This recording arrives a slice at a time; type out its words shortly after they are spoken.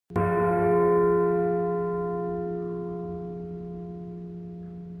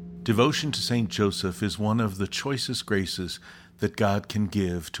Devotion to St. Joseph is one of the choicest graces that God can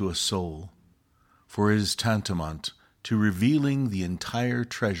give to a soul, for it is tantamount to revealing the entire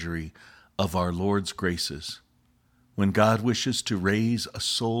treasury of our Lord's graces. When God wishes to raise a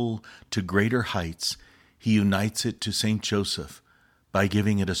soul to greater heights, he unites it to St. Joseph by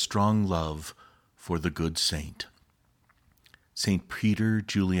giving it a strong love for the good saint. St. Peter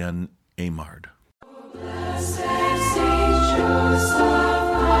Julian Amard. Blessed Saint Joseph,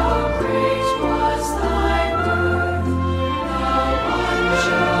 how great was thy birth, the one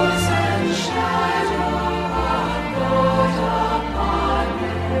chosen shadow of God upon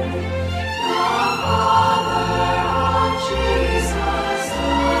earth, the Father of Jesus,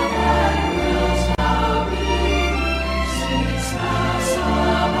 the then wilt thou be, sweet spouse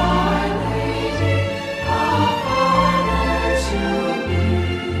of Our Lady, a Father to me.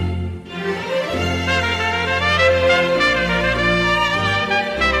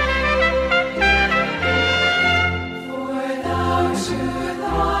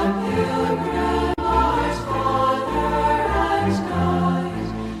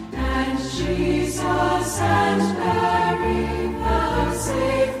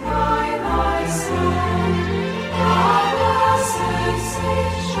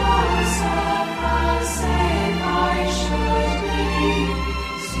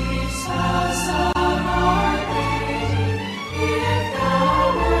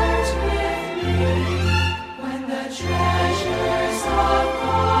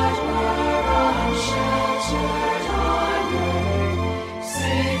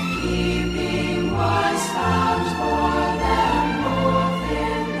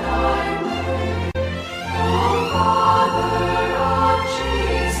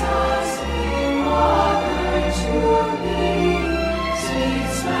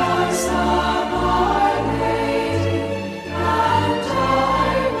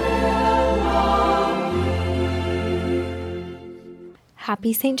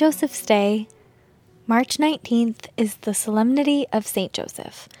 Happy St. Joseph's Day! March 19th is the Solemnity of St.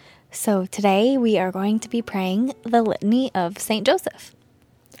 Joseph. So today we are going to be praying the Litany of St. Joseph.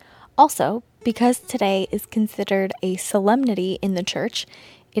 Also, because today is considered a solemnity in the Church,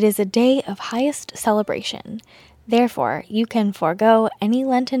 it is a day of highest celebration. Therefore, you can forego any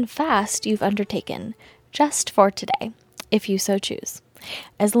Lenten fast you've undertaken just for today, if you so choose,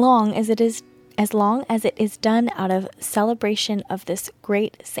 as long as it is done out of celebration of this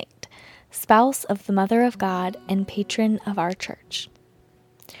great saint, spouse of the Mother of God and patron of our Church.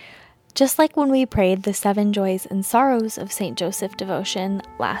 Just like when we prayed the 7 joys and sorrows of St. Joseph devotion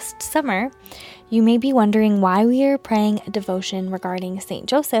last summer, you may be wondering why we are praying a devotion regarding St.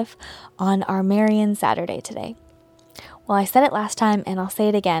 Joseph on our Marian Saturday today. Well, I said it last time and I'll say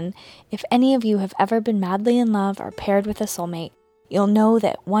it again. If any of you have ever been madly in love or paired with a soulmate, you'll know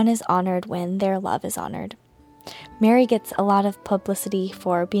that one is honored when their love is honored. Mary gets a lot of publicity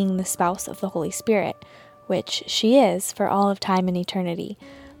for being the spouse of the Holy Spirit, which she is for all of time and eternity.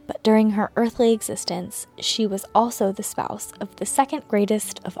 But during her earthly existence, she was also the spouse of the second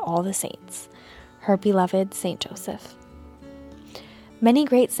greatest of all the saints, her beloved St. Joseph. Many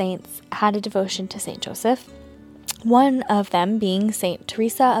great saints had a devotion to St. Joseph, one of them being St.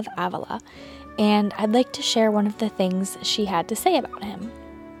 Teresa of Avila, and I'd like to share one of the things she had to say about him.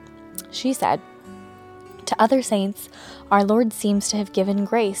 She said, "To other saints, our Lord seems to have given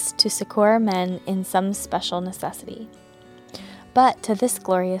grace to succor men in some special necessity. But to this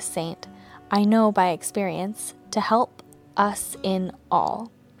glorious saint, I know by experience, to help us in all.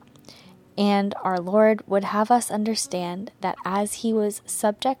 And our Lord would have us understand that as he was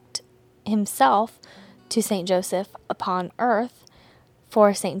subject himself to St. Joseph upon earth,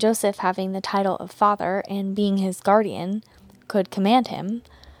 for St. Joseph, having the title of father and being his guardian, could command him,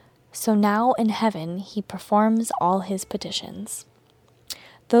 so now in heaven he performs all his petitions.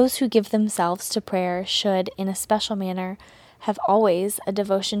 Those who give themselves to prayer should, in a special manner, have always a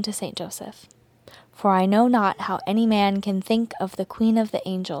devotion to St. Joseph. For I know not how any man can think of the Queen of the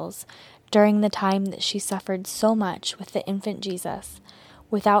Angels during the time that she suffered so much with the infant Jesus,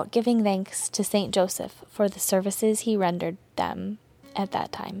 without giving thanks to St. Joseph for the services he rendered them at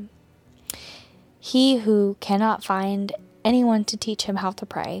that time. He who cannot find anyone to teach him how to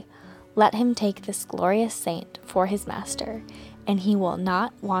pray, let him take this glorious saint for his master, and he will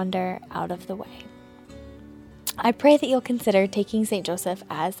not wander out of the way." I pray that you'll consider taking St. Joseph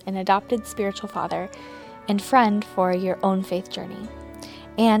as an adopted spiritual father and friend for your own faith journey.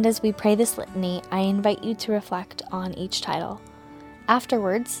 And as we pray this litany, I invite you to reflect on each title.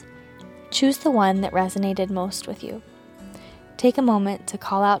 Afterwards, choose the one that resonated most with you. Take a moment to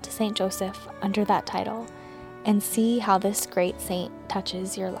call out to St. Joseph under that title and see how this great saint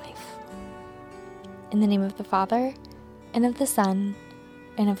touches your life. In the name of the Father, and of the Son,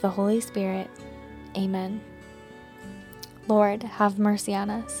 and of the Holy Spirit. Amen. Lord, have mercy on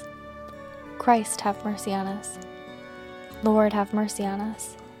us. Christ, have mercy on us. Lord, have mercy on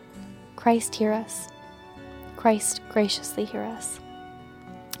us. Christ, hear us. Christ, graciously hear us.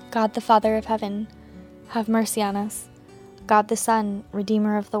 God the Father of heaven, have mercy on us. God the Son,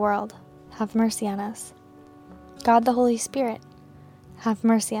 Redeemer of the world, have mercy on us. God the Holy Spirit, have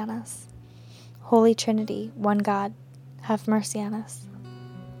mercy on us. Holy Trinity, one God, have mercy on us.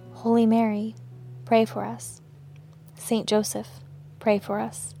 Holy Mary, pray for us. Saint Joseph, pray for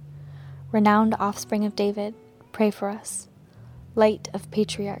us. Renowned offspring of David, pray for us. Light of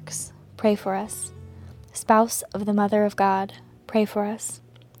patriarchs, pray for us. Spouse of the Mother of God, pray for us.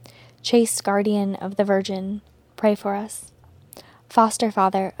 Chaste guardian of the Virgin, pray for us. Foster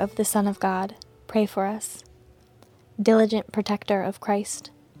father of the Son of God, pray for us. Diligent protector of Christ,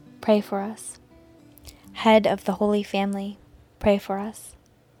 pray for us. Head of the Holy Family, pray for us.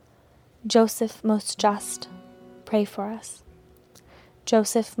 Joseph most just, pray for us.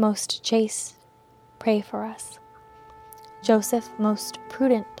 Joseph most chaste, pray for us. Joseph most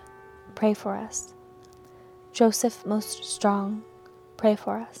prudent, pray for us. Joseph most strong, pray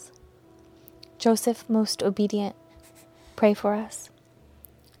for us. Joseph most obedient, pray for us.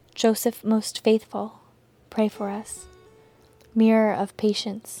 Joseph most faithful, pray for us. Mirror of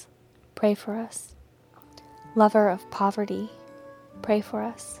patience, pray for us. Lover of poverty, pray for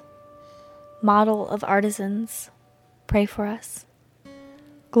us. Model of artisans, pray for us.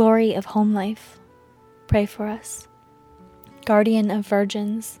 Glory of home life, pray for us. Guardian of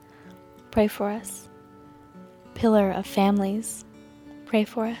virgins, pray for us. Pillar of families, pray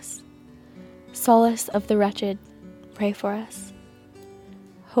for us. Solace of the wretched, pray for us.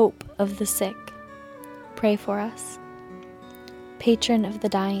 Hope of the sick, pray for us. Patron of the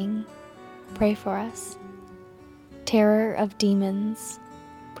dying, pray for us. Terror of demons,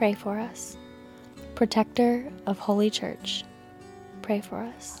 pray for us. Protector of Holy Church, pray for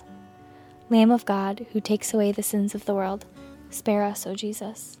us. Lamb of God, who takes away the sins of the world, spare us, O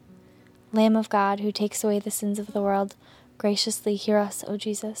Jesus. Lamb of God, who takes away the sins of the world, graciously hear us, O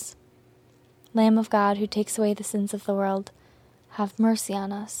Jesus. Lamb of God, who takes away the sins of the world, have mercy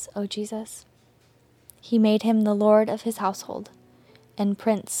on us, O Jesus. He made him the Lord of his household, and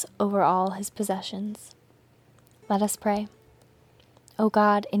prince over all his possessions. Let us pray. O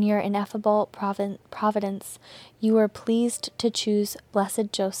God, in your ineffable providence, you were pleased to choose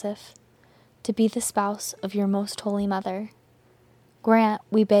blessed Joseph to be the spouse of your most holy mother. Grant,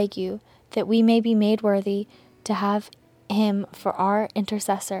 we beg you, that we may be made worthy to have him for our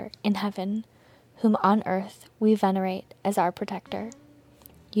intercessor in heaven, whom on earth we venerate as our protector.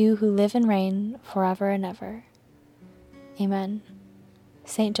 You who live and reign forever and ever. Amen.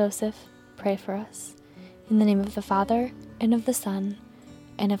 Saint Joseph, pray for us. In the name of the Father, and of the Son,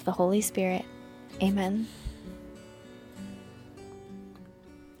 and of the Holy Spirit. Amen.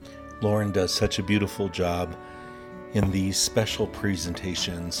 Lauren does such a beautiful job in these special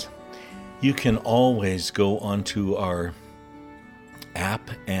presentations. You can always go onto our app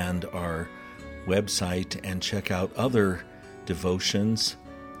and our website and check out other devotions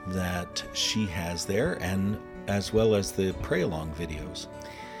that she has there, and as well as the pray-along videos.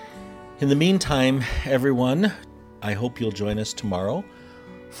 In the meantime, everyone, I hope you'll join us tomorrow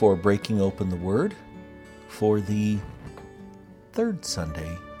for Breaking Open the Word for the third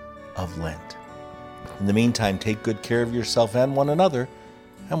Sunday of Lent. In the meantime, take good care of yourself and one another,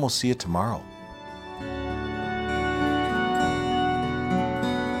 and we'll see you tomorrow.